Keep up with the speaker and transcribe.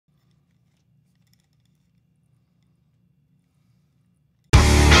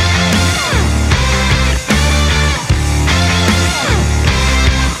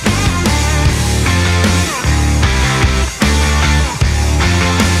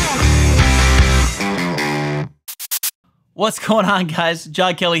What's going on, guys?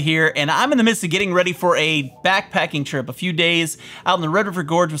 John Kelley here, and I'm in the midst of getting ready for a backpacking trip, a few days out in the Red River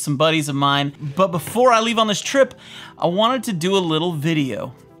Gorge with some buddies of mine. But before I leave on this trip, I wanted to do a little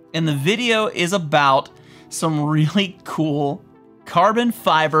video. And the video is about some really cool carbon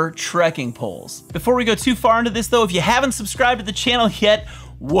fiber trekking poles. Before we go too far into this though, if you haven't subscribed to the channel yet,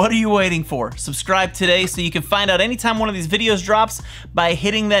 what are you waiting for? Subscribe today so you can find out anytime one of these videos drops by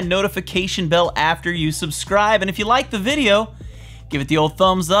hitting that notification bell after you subscribe. And if you like the video, give it the old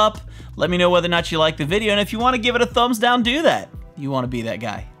thumbs up. Let me know whether or not you like the video. And if you want to give it a thumbs down, do that. You want to be that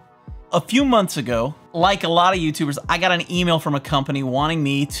guy. A few months ago, like a lot of YouTubers, I got an email from a company wanting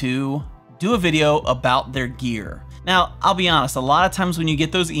me to do a video about their gear. Now, I'll be honest, a lot of times when you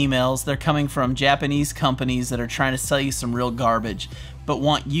get those emails, they're coming from Japanese companies that are trying to sell you some real garbage, but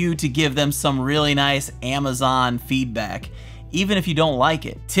want you to give them some really nice Amazon feedback, even if you don't like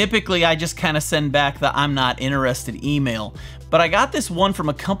it. Typically, I just kind of send back the I'm not interested email, but I got this one from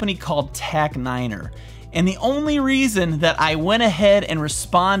a company called Tac9er, and the only reason that I went ahead and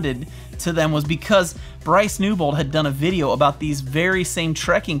responded to them was because Bryce Newbold had done a video about these very same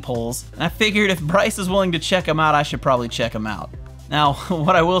trekking poles, and I figured if Bryce is willing to check them out, I should probably check them out. Now,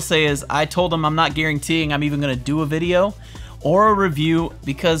 what I will say is I told him I'm not guaranteeing I'm even going to do a video or a review,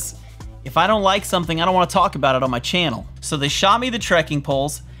 because if I don't like something, I don't want to talk about it on my channel. So they shot me the trekking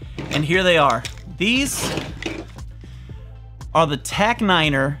poles, and here they are. These are the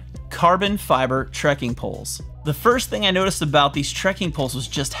Tac9er carbon fiber trekking poles. The first thing I noticed about these trekking poles was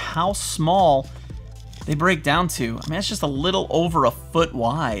just how small they break down to. I mean, it's just a little over a foot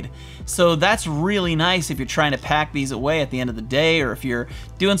wide. So that's really nice if you're trying to pack these away at the end of the day, or if you're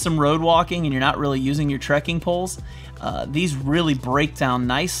doing some road walking and you're not really using your trekking poles. These really break down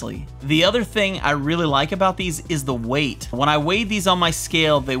nicely. The other thing I really like about these is the weight. When I weighed these on my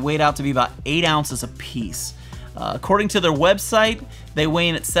scale, they weighed out to be about 8 ounces a piece. According to their website, they weigh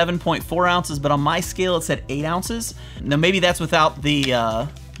in at 7.4 ounces, but on my scale it said 8 ounces. Now maybe that's without the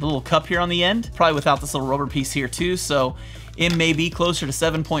little cup here on the end, probably without this little rubber piece here too, so it may be closer to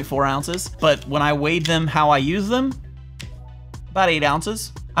 7.4 ounces. But when I weighed them how I use them, about 8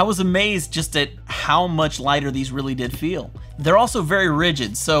 ounces. I was amazed just at how much lighter these really did feel. They're also very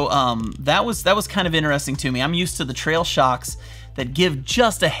rigid, so that was kind of interesting to me. I'm used to the trail shocks that give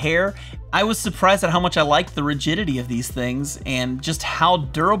just a hair. I was surprised at how much I liked the rigidity of these things and just how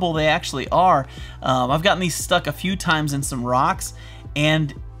durable they actually are. I've gotten these stuck a few times in some rocks,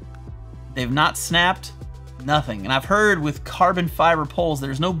 and they've not snapped, nothing. And I've heard with carbon fiber poles,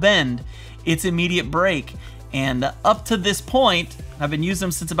 there's no bend, it's immediate break. And up to this point, I've been using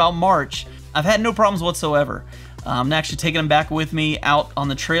them since about March. I've had no problems whatsoever. I'm actually taking them back with me out on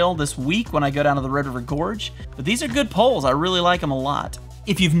the trail this week when I go down to the Red River Gorge. But these are good poles. I really like them a lot.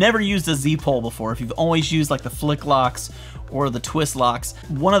 If you've never used a Z-pole before, if you've always used like the flick locks or the twist locks,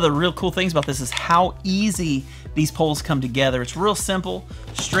 one of the real cool things about this is how easy these poles come together. It's real simple.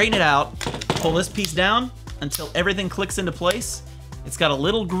 Straighten it out, pull this piece down until everything clicks into place. It's got a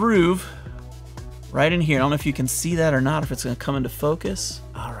little groove right in here. I don't know if you can see that or not, if it's gonna come into focus.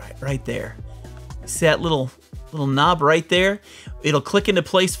 All right, right there. See that little knob right there? It'll click into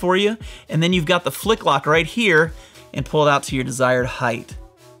place for you, and then you've got the flick lock right here, and pull it out to your desired height.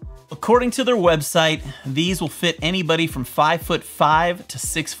 According to their website, these will fit anybody from 5'5" to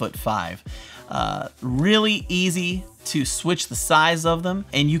 6'5". Really easy to switch the size of them,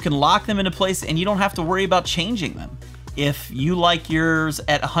 and you can lock them into place and you don't have to worry about changing them. If you like yours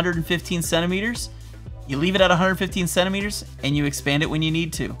at 115 centimeters, you leave it at 115 centimeters and you expand it when you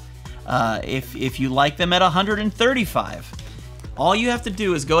need to. If you like them at 135, all you have to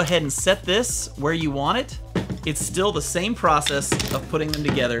do is go ahead and set this where you want it. It's still the same process of putting them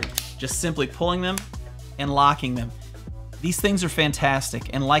together, just simply pulling them and locking them. These things are fantastic,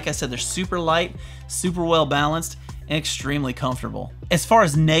 and like I said, they're super light, super well balanced, and extremely comfortable. As far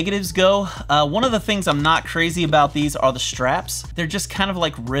as negatives go, one of the things I'm not crazy about these are the straps. They're just kind of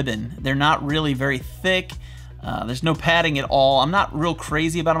like ribbon. They're not really very thick. There's no padding at all. I'm not real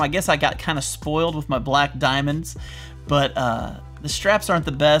crazy about them. I guess I got kind of spoiled with my black diamonds, but the straps aren't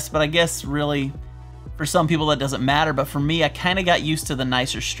the best, but I guess really for some people that doesn't matter. But for me, I kind of got used to the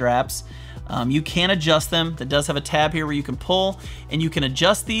nicer straps. You can adjust them. That does have a tab here where you can pull and you can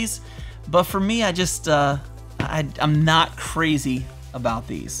adjust these. But for me, I just, I'm not crazy about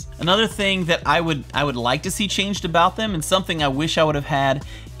these. Another thing that I would like to see changed about them, and something I wish I would have had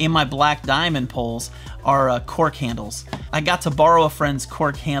in my black diamond poles, are cork handles. I got to borrow a friend's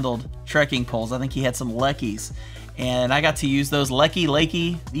cork handled trekking poles. I think he had some Leckies, and I got to use those. Leaky,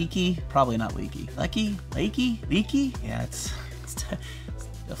 probably not leaky. Leaky? Yeah, it's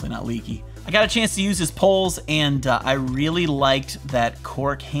definitely not leaky. I got a chance to use his poles, and I really liked that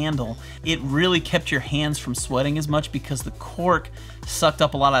cork handle. It really kept your hands from sweating as much because the cork sucked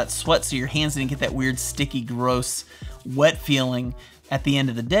up a lot of that sweat, so your hands didn't get that weird, sticky, gross, wet feeling at the end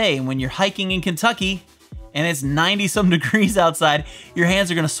of the day. And when you're hiking in Kentucky and it's 90-some degrees outside, your hands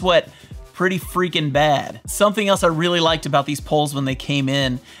are gonna sweat pretty freaking bad. Something else I really liked about these poles when they came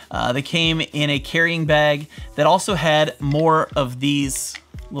in a carrying bag that also had more of these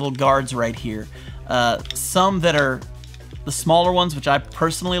little guards right here. Some that are the smaller ones, which I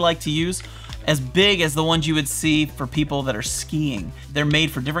personally like to use, as big as the ones you would see for people that are skiing. They're made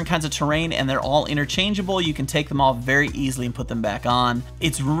for different kinds of terrain, and they're all interchangeable. You can take them off very easily and put them back on.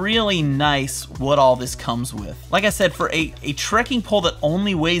 It's really nice what all this comes with. Like I said, for a trekking pole that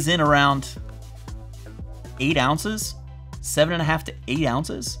only weighs in around 8 ounces, 7.5 to 8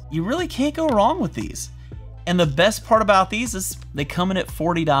 ounces, you really can't go wrong with these. And the best part about these is they come in at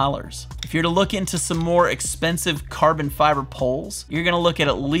 $40. If you're to look into some more expensive carbon fiber poles, you're gonna look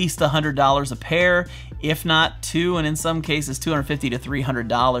at least $100 a pair, if not two, and in some cases $250 to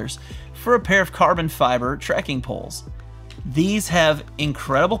 $300 for a pair of carbon fiber trekking poles. These have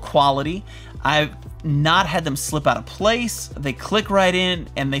incredible quality. I've not had them slip out of place. They click right in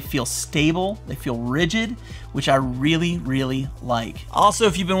and they feel stable. They feel rigid, which I really, really like. Also,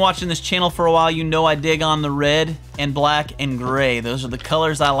 if you've been watching this channel for a while, you know I dig on the red and black and gray. Those are the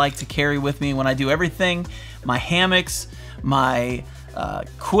colors I like to carry with me when I do everything. My hammocks, my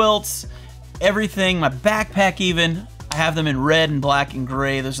quilts, everything, my backpack even. I have them in red and black and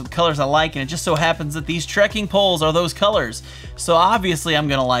gray. Those are the colors I like, and it just so happens that these trekking poles are those colors. So obviously I'm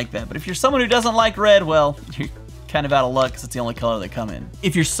gonna like that. But if you're someone who doesn't like red, well, you're kind of out of luck because it's the only color they come in.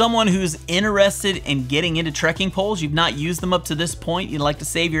 If you're someone who's interested in getting into trekking poles, you've not used them up to this point, you'd like to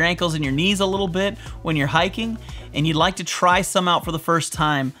save your ankles and your knees a little bit when you're hiking, and you'd like to try some out for the first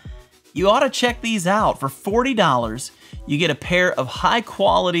time, you ought to check these out. For $40, you get a pair of high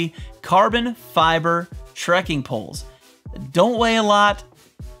quality carbon fiber trekking poles. Don't weigh a lot,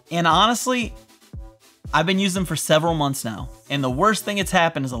 and honestly, I've been using them for several months now, and the worst thing that's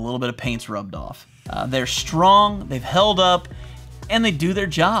happened is a little bit of paint's rubbed off. They're strong, they've held up, and they do their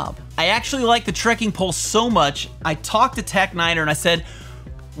job. I actually like the trekking poles so much, I talked to Tac9er and I said,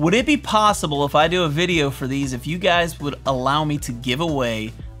 would it be possible if I do a video for these, if you guys would allow me to give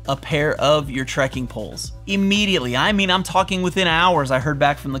away a pair of your trekking poles? Immediately, I mean, I'm talking within hours, I heard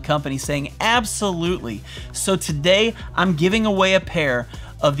back from the company saying absolutely. So today, I'm giving away a pair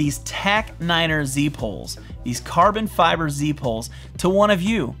of these Tac9er Z poles, these carbon fiber Z poles, to one of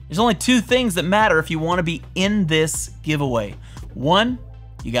you. There's only two things that matter if you want to be in this giveaway. One,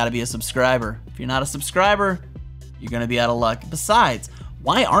 you got to be a subscriber. If you're not a subscriber, you're going to be out of luck. Besides,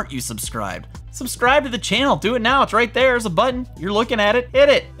 why aren't you subscribed? Subscribe to the channel. Do it now. It's right there. There's a button. You're looking at it. Hit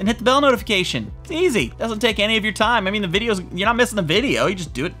it and hit the bell notification. It's easy. Doesn't take any of your time. I mean, the videos, you're not missing the video. You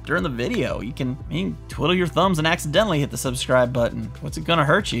just do it during the video. You can twiddle your thumbs and accidentally hit the subscribe button. What's it gonna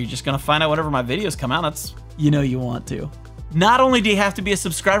hurt you? You're just gonna find out whenever my videos come out. That's, you know, you want to. Not only do you have to be a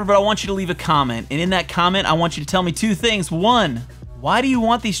subscriber, but I want you to leave a comment. And in that comment, I want you to tell me two things. One, why do you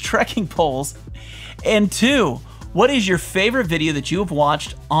want these trekking poles? And two, what is your favorite video that you have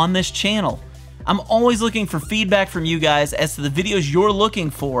watched on this channel? I'm always looking for feedback from you guys as to the videos you're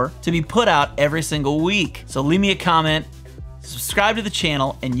looking for to be put out every single week. So leave me a comment, subscribe to the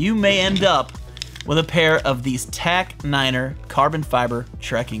channel, and you may end up with a pair of these Tac9er carbon fiber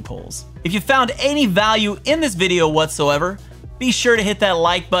trekking poles. If you found any value in this video whatsoever, be sure to hit that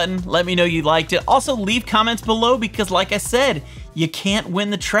like button. Let me know you liked it. Also, leave comments below because, like I said, you can't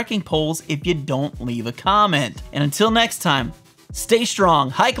win the trekking poles if you don't leave a comment. And until next time, stay strong,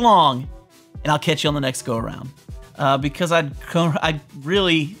 hike long, and I'll catch you on the next go around. Because I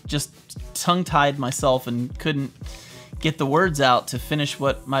really just tongue-tied myself and couldn't get the words out to finish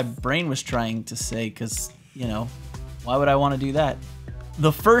what my brain was trying to say, because, you know, why would I want to do that?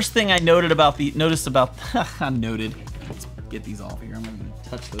 The first thing I noticed about noted. Let's get these off here. I'm not gonna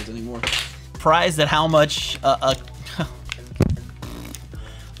touch those anymore. Surprised at how much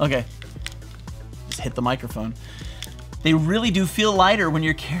okay. Just hit the microphone. They really do feel lighter when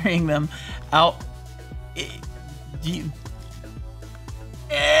you're carrying them out.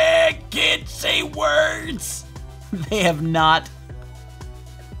 I can't say words. They have not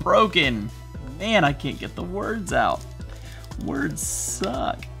broken. Man, I can't get the words out. Words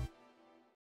suck.